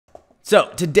So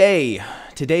today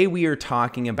we are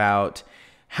talking about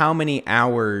how many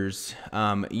hours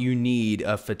you need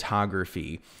of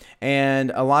photography. And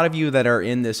a lot of you that are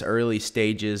in this early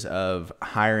stages of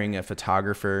hiring a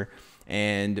photographer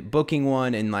and booking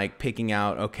one and like picking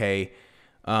out, okay,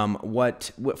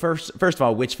 first of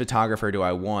all, which photographer do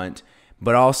I want?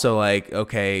 But also like,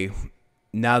 okay,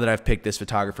 now that I've picked this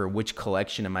photographer, which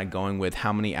collection am I going with?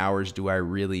 How many hours do I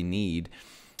really need?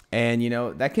 And, you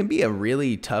know, that can be a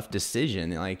really tough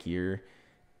decision. Like you're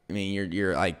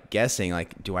like guessing,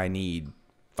 like, do I need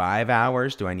 5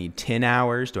 hours? Do I need 10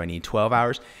 hours? Do I need 12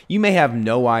 hours? You may have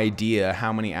no idea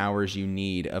how many hours you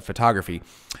need of photography.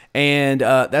 And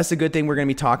that's a good thing. We're going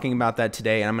to be talking about that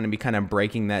today. And I'm going to be kind of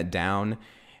breaking that down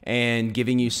and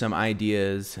giving you some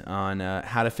ideas on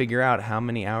how to figure out how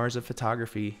many hours of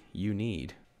photography you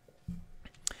need.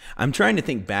 I'm trying to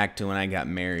think back to when I got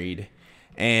married.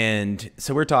 And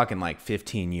so we're talking like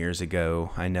 15 years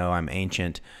ago. I know I'm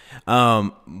ancient,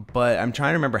 but I'm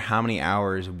trying to remember how many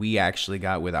hours we actually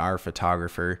got with our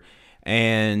photographer.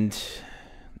 And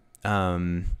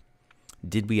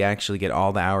did we actually get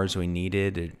all the hours we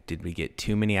needed, or did we get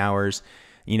too many hours?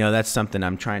 You know, that's something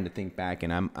I'm trying to think back,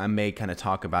 and I may kind of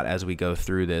talk about as we go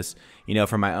through this, you know,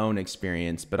 from my own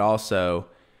experience, but also,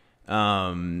 you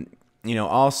know,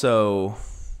 also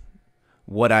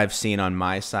what I've seen on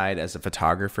my side as a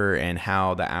photographer and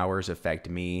how the hours affect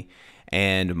me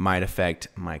and might affect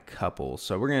my couple.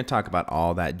 So we're going to talk about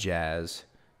all that jazz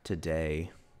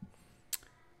today.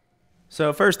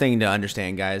 So first thing to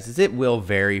understand, guys, is it will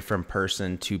vary from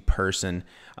person to person,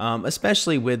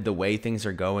 especially with the way things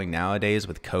are going nowadays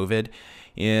with COVID.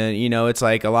 And, you know, it's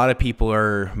like a lot of people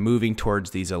are moving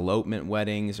towards these elopement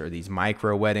weddings or these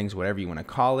micro weddings, whatever you want to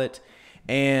call it.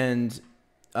 And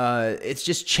it's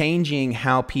just changing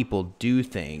how people do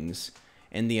things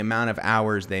and the amount of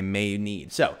hours they may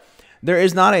need. So there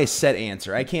is not a set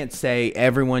answer. I can't say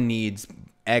everyone needs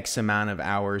X amount of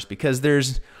hours because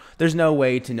there's no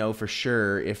way to know for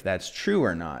sure if that's true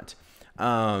or not.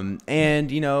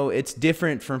 And, you know, it's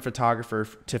different from photographer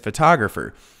to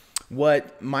photographer.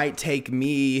 What might take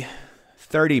me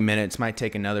 30 minutes might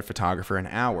take another photographer an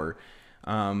hour.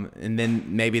 And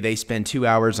then maybe they spend 2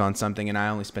 hours on something and I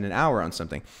only spend an hour on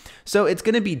something. So it's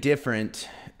going to be different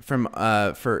from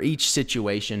for each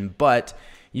situation, but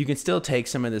you can still take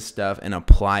some of this stuff and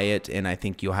apply it. And I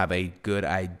think you'll have a good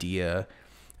idea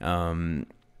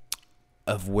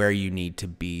of where you need to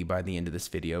be by the end of this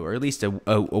video, or at least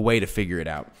a way to figure it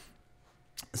out.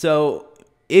 So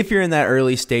if you're in that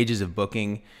early stages of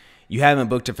booking, you haven't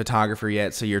booked a photographer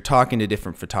yet, so you're talking to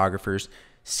different photographers.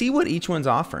 See what each one's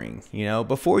offering, you know,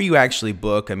 before you actually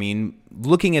book. I mean,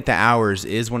 looking at the hours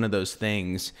is one of those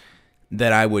things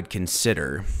that I would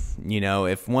consider. You know,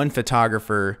 if one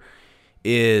photographer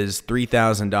is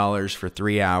 $3,000 for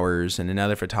 3 hours and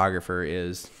another photographer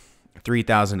is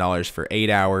 $3,000 for 8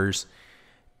 hours,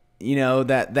 you know,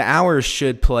 that the hours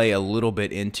should play a little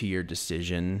bit into your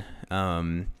decision. I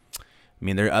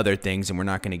mean, there are other things and we're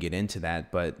not going to get into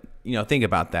that, but, you know, think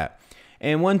about that.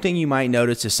 And one thing you might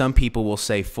notice is some people will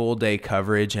say full day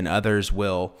coverage and others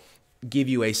will give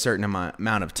you a certain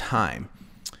amount of time.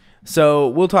 So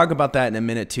we'll talk about that in a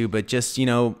minute too, but just, you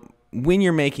know, when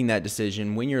you're making that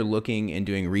decision, when you're looking and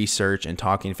doing research and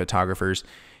talking to photographers,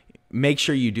 make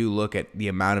sure you do look at the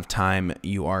amount of time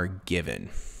you are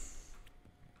given.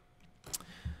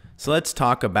 So let's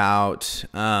talk about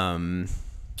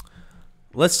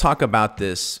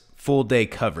this full day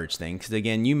coverage thing, because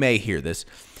again, you may hear this.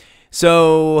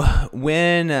 So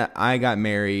when I got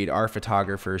married, our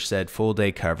photographer said full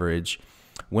day coverage.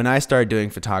 When I started doing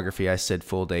photography, I said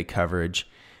full day coverage.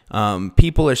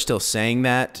 People are still saying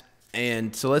that.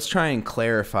 And so let's try and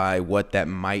clarify what that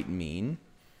might mean.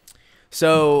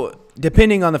 So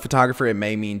depending on the photographer, it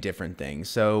may mean different things.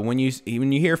 So when you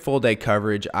hear full day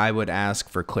coverage, I would ask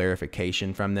for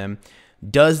clarification from them.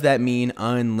 Does that mean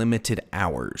unlimited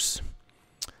hours?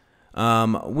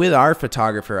 With our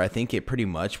photographer, I think it pretty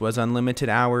much was unlimited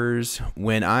hours.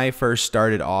 When I first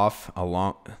started off a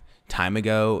long time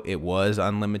ago, it was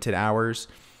unlimited hours.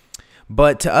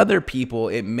 But to other people,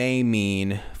 it may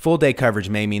mean, full day coverage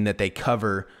may mean that they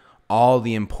cover all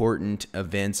the important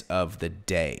events of the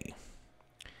day.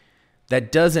 That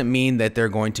doesn't mean that they're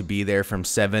going to be there from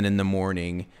 7 in the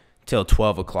morning till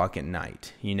 12 o'clock at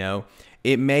night, you know?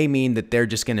 It may mean that they're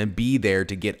just going to be there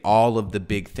to get all of the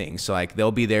big things. So like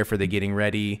they'll be there for the getting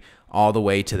ready all the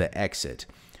way to the exit.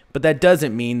 But that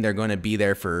doesn't mean they're going to be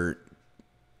there for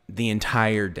the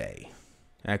entire day.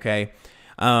 Okay?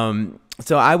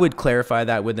 So I would clarify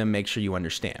that with them, make sure you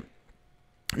understand.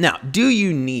 Now, do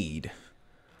you need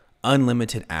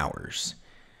unlimited hours?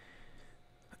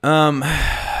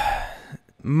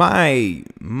 My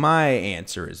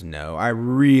answer is no. I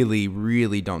really,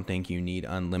 really don't think you need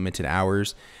unlimited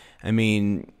hours. I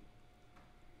mean,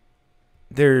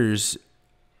 there's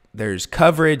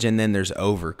coverage and then there's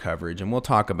over coverage, and we'll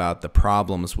talk about the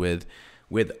problems with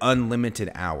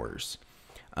unlimited hours.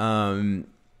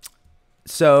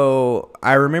 So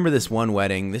I remember this one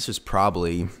wedding. This was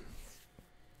probably,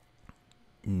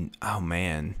 oh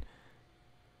man,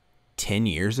 10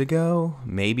 years ago,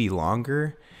 maybe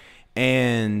longer.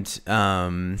 And,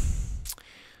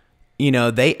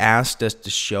 they asked us to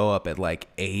show up at like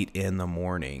 8 in the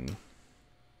morning.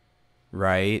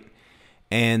 Right.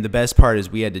 And the best part is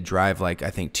we had to drive like, I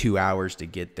think 2 hours to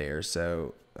get there.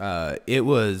 So, it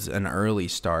was an early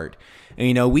start.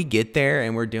 And, we get there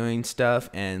and we're doing stuff,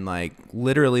 and like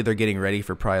literally they're getting ready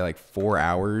for probably like 4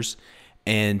 hours.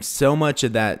 And so much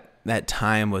of that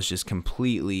time was just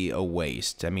completely a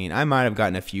waste. I mean, I might have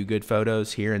gotten a few good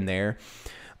photos here and there,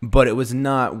 but it was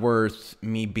not worth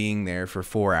me being there for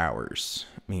 4 hours.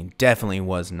 I mean, definitely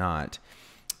was not.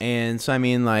 And so, I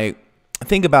mean, like,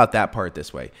 think about that part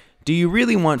this way. Do you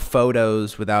really want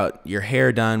photos without your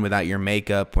hair done, without your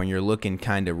makeup, when you're looking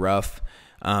kind of rough?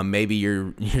 Maybe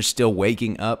you're still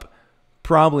waking up?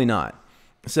 Probably not.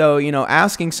 So,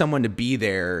 asking someone to be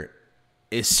there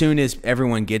as soon as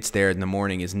everyone gets there in the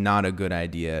morning is not a good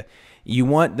idea. You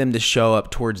want them to show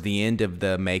up towards the end of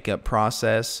the makeup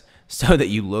process so that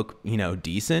you look,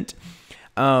 decent.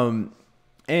 And,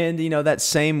 that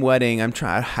same wedding,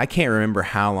 I can't remember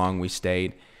how long we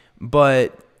stayed,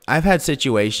 but I've had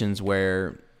situations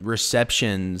where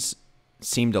receptions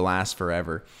seem to last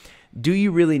forever. Do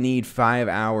you really need 5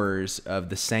 hours of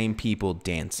the same people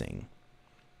dancing?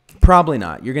 Probably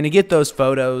not. You're going to get those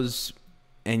photos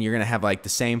and you're going to have like the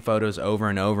same photos over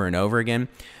and over and over again.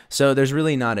 So there's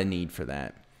really not a need for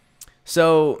that.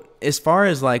 So as far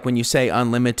as like when you say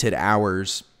unlimited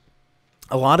hours,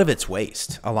 a lot of it's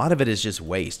waste. A lot of it is just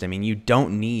waste. I mean, you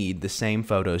don't need the same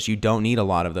photos. You don't need a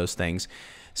lot of those things.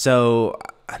 So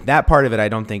that part of it I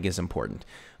don't think is important.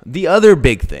 The other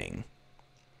big thing,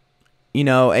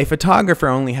 a photographer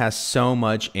only has so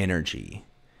much energy.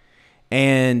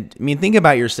 And I mean, think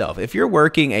about yourself. If you're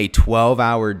working a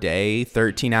 12-hour day,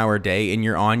 13-hour day, and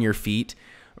you're on your feet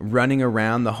running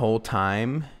around the whole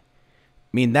time, I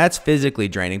mean, that's physically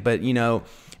draining. But,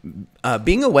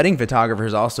 being a wedding photographer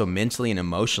is also mentally and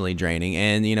emotionally draining.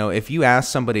 And, if you ask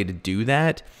somebody to do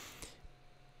that,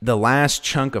 the last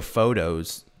chunk of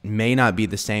photos may not be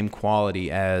the same quality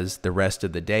as the rest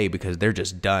of the day because they're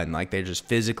just done. Like they're just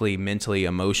physically, mentally,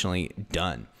 emotionally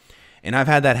done. And I've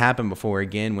had that happen before,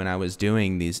 again, when I was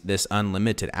doing this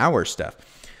unlimited hour stuff.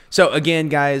 So again,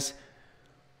 guys,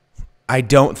 I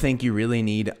don't think you really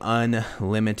need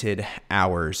unlimited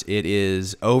hours. It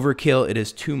is overkill. It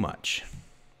is too much.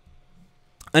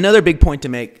 Another big point to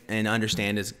make and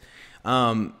understand is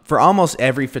for almost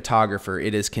every photographer,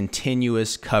 it is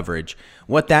continuous coverage.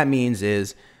 What that means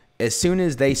is as soon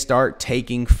as they start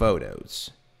taking photos,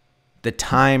 the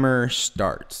timer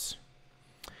starts.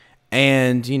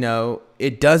 And,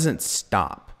 it doesn't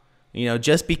stop.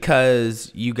 Just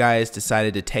because you guys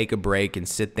decided to take a break and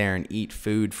sit there and eat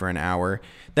food for an hour,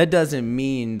 that doesn't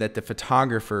mean that the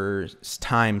photographer's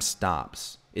time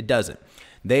stops. It doesn't.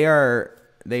 They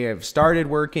have started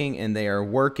working and they are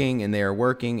working and they are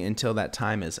working until that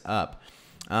time is up.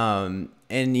 I've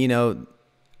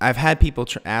had people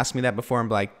ask me that before. I'm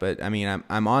like, but I mean,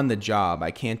 I'm on the job.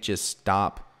 I can't just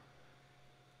stop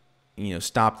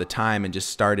the time and just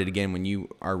start it again when you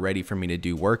are ready for me to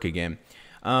do work again.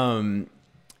 There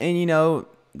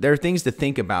are things to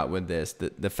think about with this,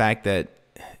 the fact that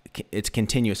it's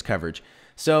continuous coverage.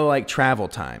 So like travel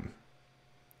time,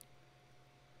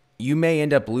 you may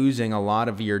end up losing a lot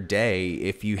of your day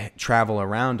if you travel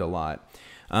around a lot.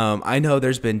 I know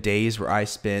there's been days where I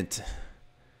spent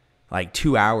like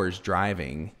 2 hours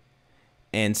driving.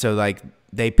 And so like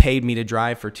they paid me to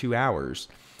drive for 2 hours.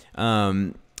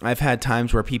 I've had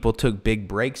times where people took big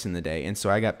breaks in the day, and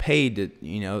so I got paid to,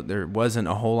 there wasn't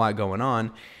a whole lot going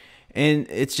on. And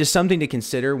it's just something to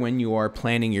consider when you are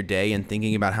planning your day and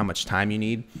thinking about how much time you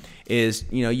need is,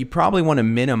 you probably want to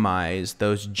minimize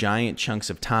those giant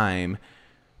chunks of time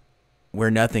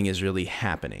where nothing is really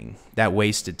happening, that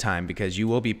wasted time, because you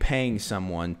will be paying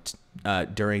someone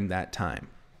during that time.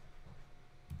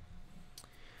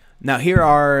 Now, here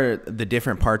are the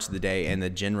different parts of the day and the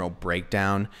general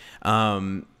breakdown.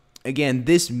 Again,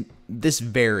 this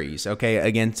varies, okay?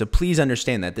 Again, so please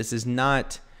understand that this is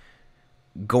not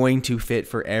going to fit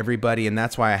for everybody, and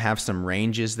that's why I have some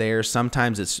ranges there.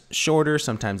 Sometimes it's shorter,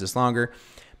 sometimes it's longer,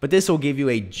 but this will give you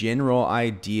a general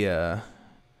idea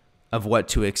of what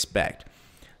to expect.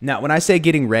 Now, when I say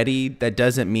getting ready, that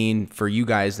doesn't mean for you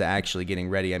guys that actually getting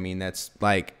ready. I mean, that's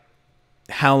like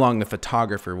how long the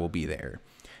photographer will be there.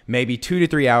 Maybe 2 to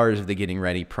 3 hours of the getting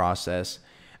ready process.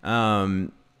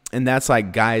 And that's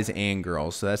like guys and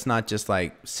girls. So that's not just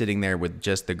like sitting there with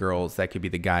just the girls. That could be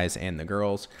the guys and the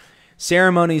girls.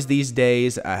 Ceremonies these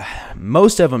days,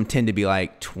 most of them tend to be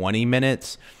like 20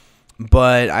 minutes.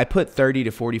 But I put 30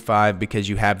 to 45 because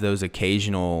you have those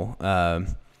occasional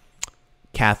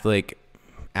Catholic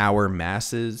hour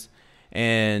masses.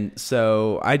 And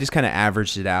so I just kind of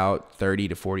averaged it out 30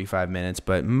 to 45 minutes.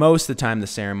 But most of the time, the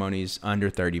ceremony is under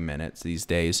 30 minutes these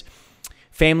days.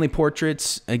 Family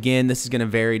portraits, again, this is going to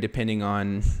vary depending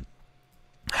on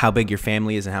how big your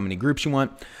family is and how many groups you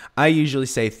want. I usually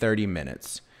say 30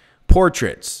 minutes.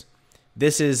 Portraits.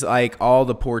 This is like all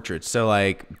the portraits. So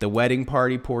like the wedding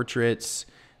party portraits,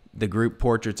 the group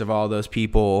portraits of all those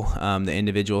people, the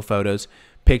individual photos,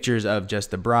 pictures of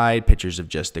just the bride, pictures of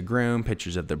just the groom,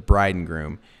 pictures of the bride and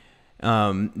groom.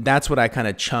 That's what I kind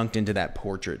of chunked into that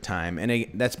portrait time. And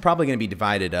that's probably going to be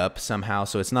divided up somehow.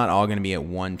 So it's not all going to be at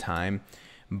one time.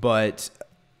 But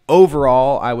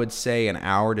overall, I would say an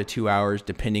hour to 2 hours,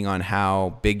 depending on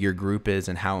how big your group is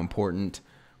and how important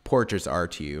portraits are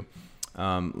to you.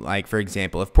 Like, for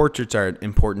example, if portraits are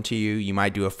important to you, you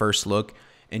might do a first look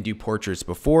and do portraits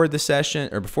before the session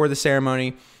or before the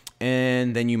ceremony.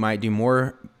 And then you might do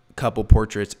more couple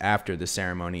portraits after the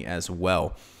ceremony as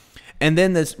well. And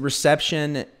then this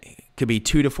reception could be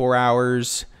 2 to 4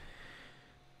 hours.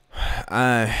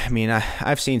 I mean,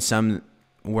 I've seen some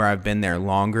where I've been there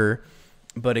longer.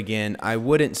 But again, I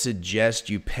wouldn't suggest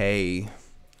you pay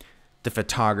the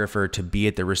photographer to be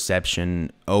at the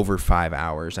reception over 5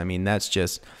 hours. I mean, that's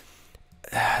just,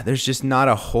 there's just not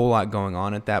a whole lot going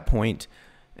on at that point.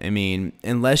 I mean,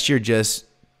 unless you're just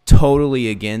totally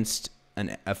against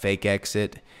a fake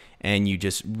exit and you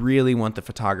just really want the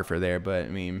photographer there. But I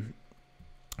mean,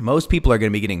 most people are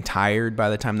going to be getting tired by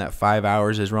the time that 5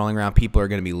 hours is rolling around. People are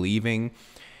going to be leaving.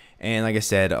 And like I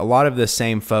said, a lot of the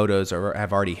same photos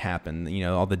have already happened. You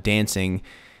know, all the dancing,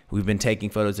 we've been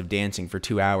taking photos of dancing for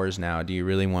 2 hours now. Do you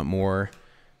really want more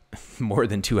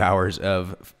than 2 hours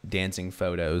of dancing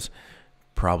photos?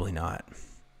 Probably not.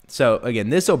 So again,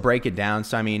 this will break it down.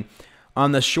 So I mean,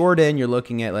 on the short end, you're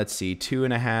looking at, let's see,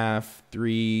 2.5,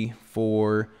 3,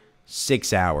 4,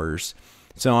 6 hours.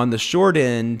 So on the short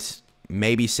end,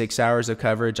 maybe 6 hours of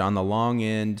coverage. On the long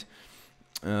end,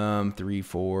 3,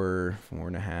 4,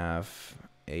 4.5,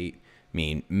 8. I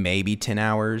mean, maybe 10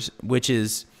 hours, which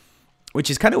is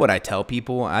kind of what I tell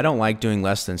people. I don't like doing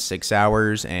less than 6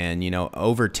 hours, and you know,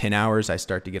 over 10 hours, I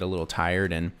start to get a little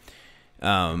tired, and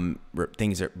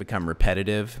things become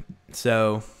repetitive.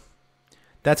 So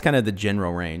that's kind of the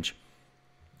general range.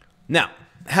 Now,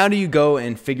 how do you go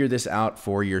and figure this out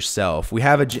for yourself? We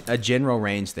have a general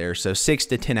range there, so 6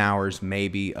 to 10 hours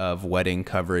maybe of wedding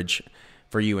coverage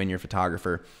for you and your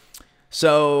photographer.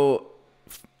 So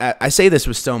I say this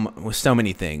with so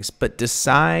many things, but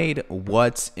decide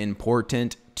what's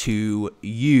important to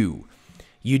you.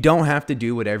 You don't have to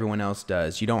do what everyone else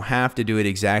does. You don't have to do it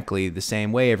exactly the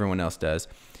same way everyone else does.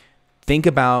 Think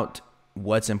about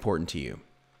what's important to you.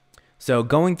 So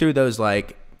going through those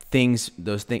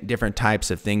different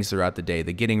types of things throughout the day,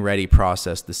 the getting ready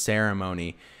process, the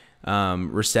ceremony,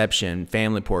 reception,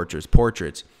 family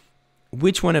portraits,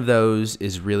 which one of those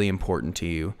is really important to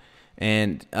you?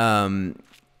 And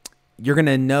you're going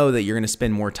to know that you're going to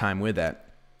spend more time with that.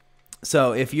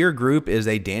 So if your group is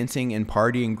a dancing and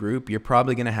partying group, you're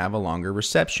probably going to have a longer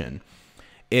reception.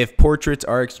 If portraits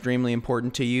are extremely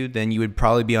important to you, then you would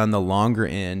probably be on the longer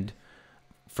end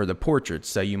for the portraits.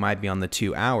 So you might be on the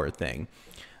 2 hour thing.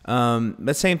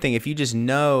 But same thing, if you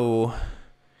know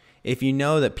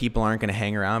that people aren't going to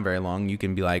hang around very long, you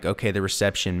can be like, okay, the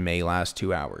reception may last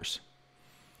 2 hours.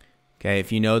 Okay,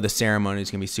 if you know the ceremony is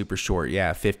going to be super short,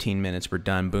 yeah, 15 minutes, we're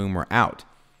done, boom, we're out.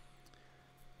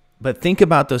 But think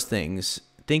about those things.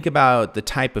 Think about the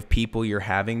type of people you're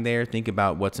having there. Think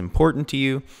about what's important to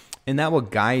you, and that will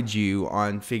guide you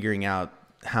on figuring out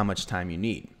how much time you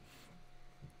need.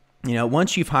 You know,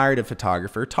 once you've hired a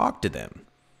photographer, talk to them.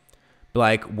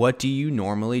 Like, what do you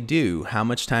normally do? How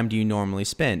much time do you normally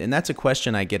spend? And that's a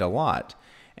question I get a lot.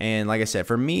 And like I said,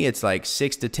 for me, it's like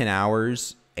 6 to 10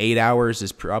 hours. 8 hours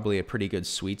is probably a pretty good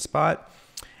sweet spot.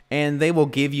 And they will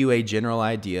give you a general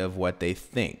idea of what they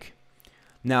think.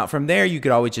 Now, from there, you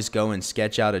could always just go and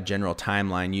sketch out a general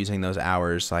timeline using those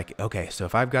hours. Like, okay, so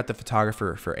if I've got the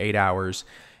photographer for 8 hours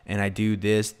and I do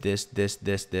this,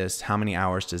 how many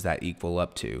hours does that equal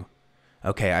up to?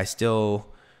 Okay, I'm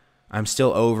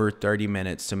still over 30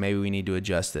 minutes, so maybe we need to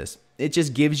adjust this. It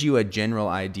just gives you a general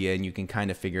idea, and you can kind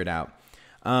of figure it out.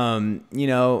 You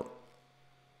know,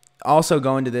 also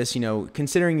go into this, you know,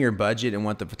 considering your budget and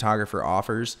what the photographer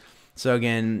offers. So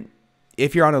again,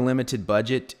 if you're on a limited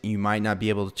budget, you might not be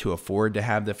able to afford to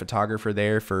have the photographer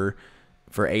there for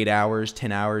 8 hours,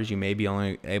 10 hours. You may be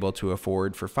only able to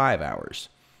afford for 5 hours.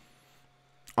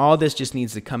 All this just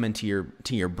needs to come into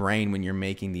your brain when you're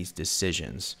making these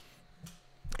decisions.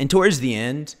 And towards the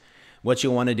end, what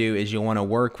you'll want to do is you'll want to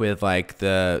work with like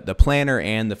the planner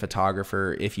and the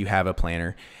photographer, if you have a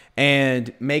planner,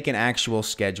 and make an actual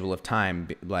schedule of time.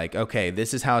 Like, okay,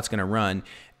 this is how it's going to run.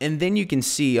 And then you can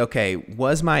see, okay,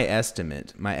 was my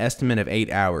estimate of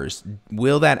 8 hours,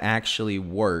 will that actually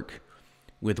work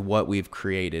with what we've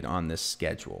created on this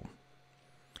schedule?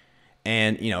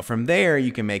 And, you know, from there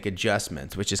you can make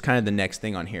adjustments, which is kind of the next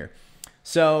thing on here.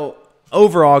 So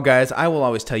overall, guys, I will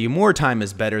always tell you more time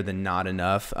is better than not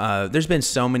enough. There's been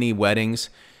so many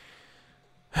weddings.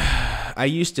 I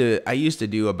used to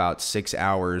do about 6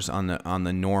 hours on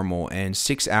the normal, and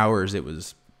 6 hours it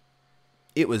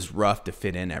was rough to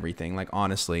fit in everything. Like,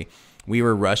 honestly, we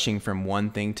were rushing from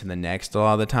one thing to the next a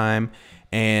lot of the time,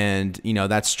 and you know,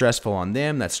 that's stressful on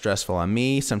them, that's stressful on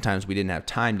me. Sometimes we didn't have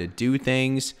time to do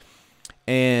things,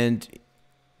 and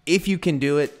if you can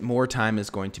do it, more time is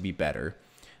going to be better.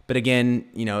 But again,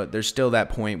 you know, there's still that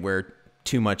point where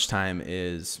too much time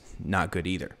is not good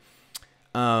either.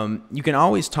 You can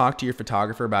always talk to your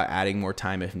photographer about adding more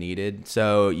time if needed.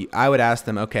 So I would ask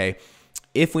them, okay,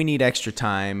 if we need extra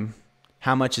time,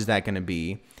 how much is that going to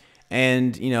be?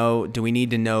 And, you know, do we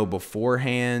need to know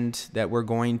beforehand that we're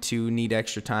going to need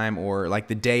extra time, or like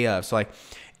the day of? So like,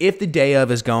 if the day of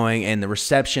is going and the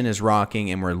reception is rocking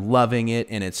and we're loving it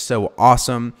and it's so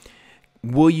awesome,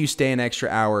 will you stay an extra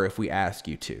hour if we ask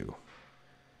you to?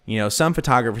 You know, some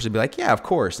photographers would be like, yeah, of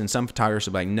course. And some photographers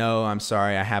would be like, no, I'm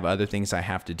sorry, I have other things I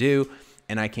have to do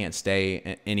and I can't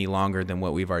stay any longer than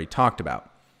what we've already talked about.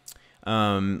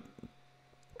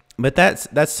 But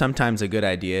that's sometimes a good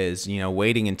idea, is, you know,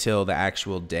 waiting until the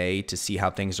actual day to see how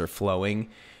things are flowing.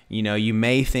 You know, you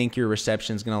may think your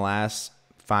reception is going to last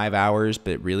 5 hours,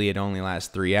 but really it only lasts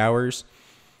 3 hours.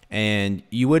 And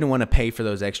you wouldn't want to pay for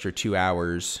those extra 2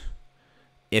 hours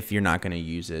if you're not going to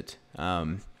use it.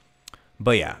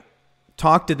 But yeah,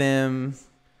 talk to them,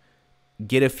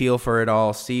 get a feel for it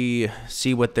all, see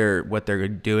what they're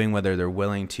doing, whether they're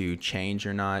willing to change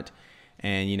or not,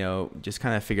 and, you know, just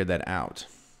kind of figure that out.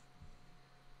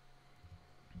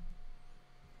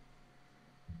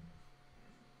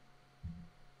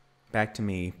 Back to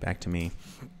me.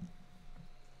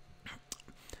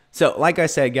 So, like I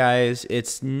said, guys,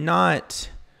 there's not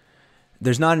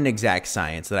an exact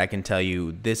science that I can tell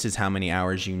you this is how many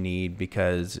hours you need,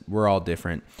 because we're all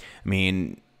different. I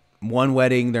mean, one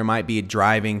wedding, there might be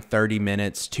driving 30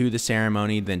 minutes to the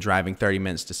ceremony, then driving 30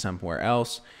 minutes to somewhere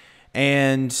else.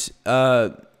 And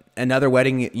another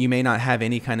wedding, you may not have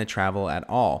any kind of travel at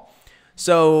all.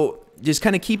 So just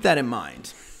kind of keep that in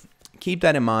mind.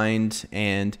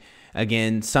 And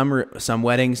again, some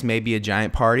weddings may be a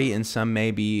giant party and some may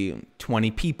be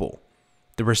 20 people.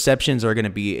 The receptions are going to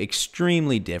be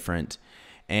extremely different,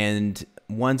 and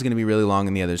one's going to be really long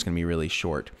and the other's going to be really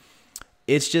short.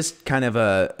 It's just kind of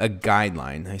a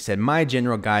guideline. I said my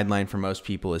general guideline for most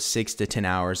people is 6 to 10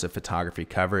 hours of photography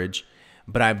coverage,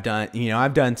 but I've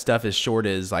done stuff as short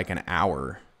as like an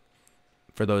hour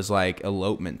for those like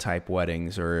elopement type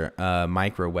weddings or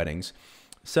micro weddings.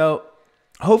 So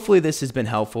hopefully this has been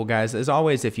helpful, guys. As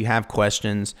always, if you have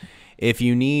questions, if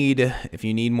you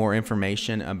need more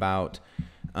information about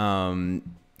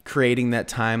creating that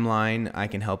timeline, I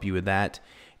can help you with that.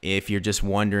 If you're just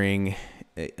wondering,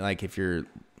 if you're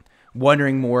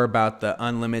wondering more about the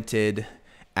unlimited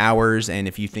hours and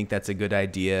if you think that's a good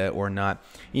idea or not,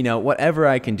 you know, whatever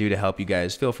I can do to help you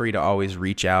guys, feel free to always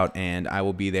reach out and I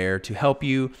will be there to help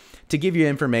you, to give you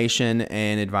information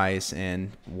and advice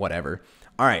and whatever.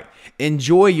 All right.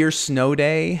 Enjoy your snow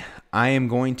day. I am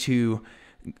going to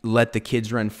let the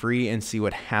kids run free and see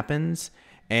what happens.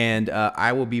 And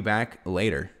I will be back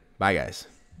later. Bye, guys.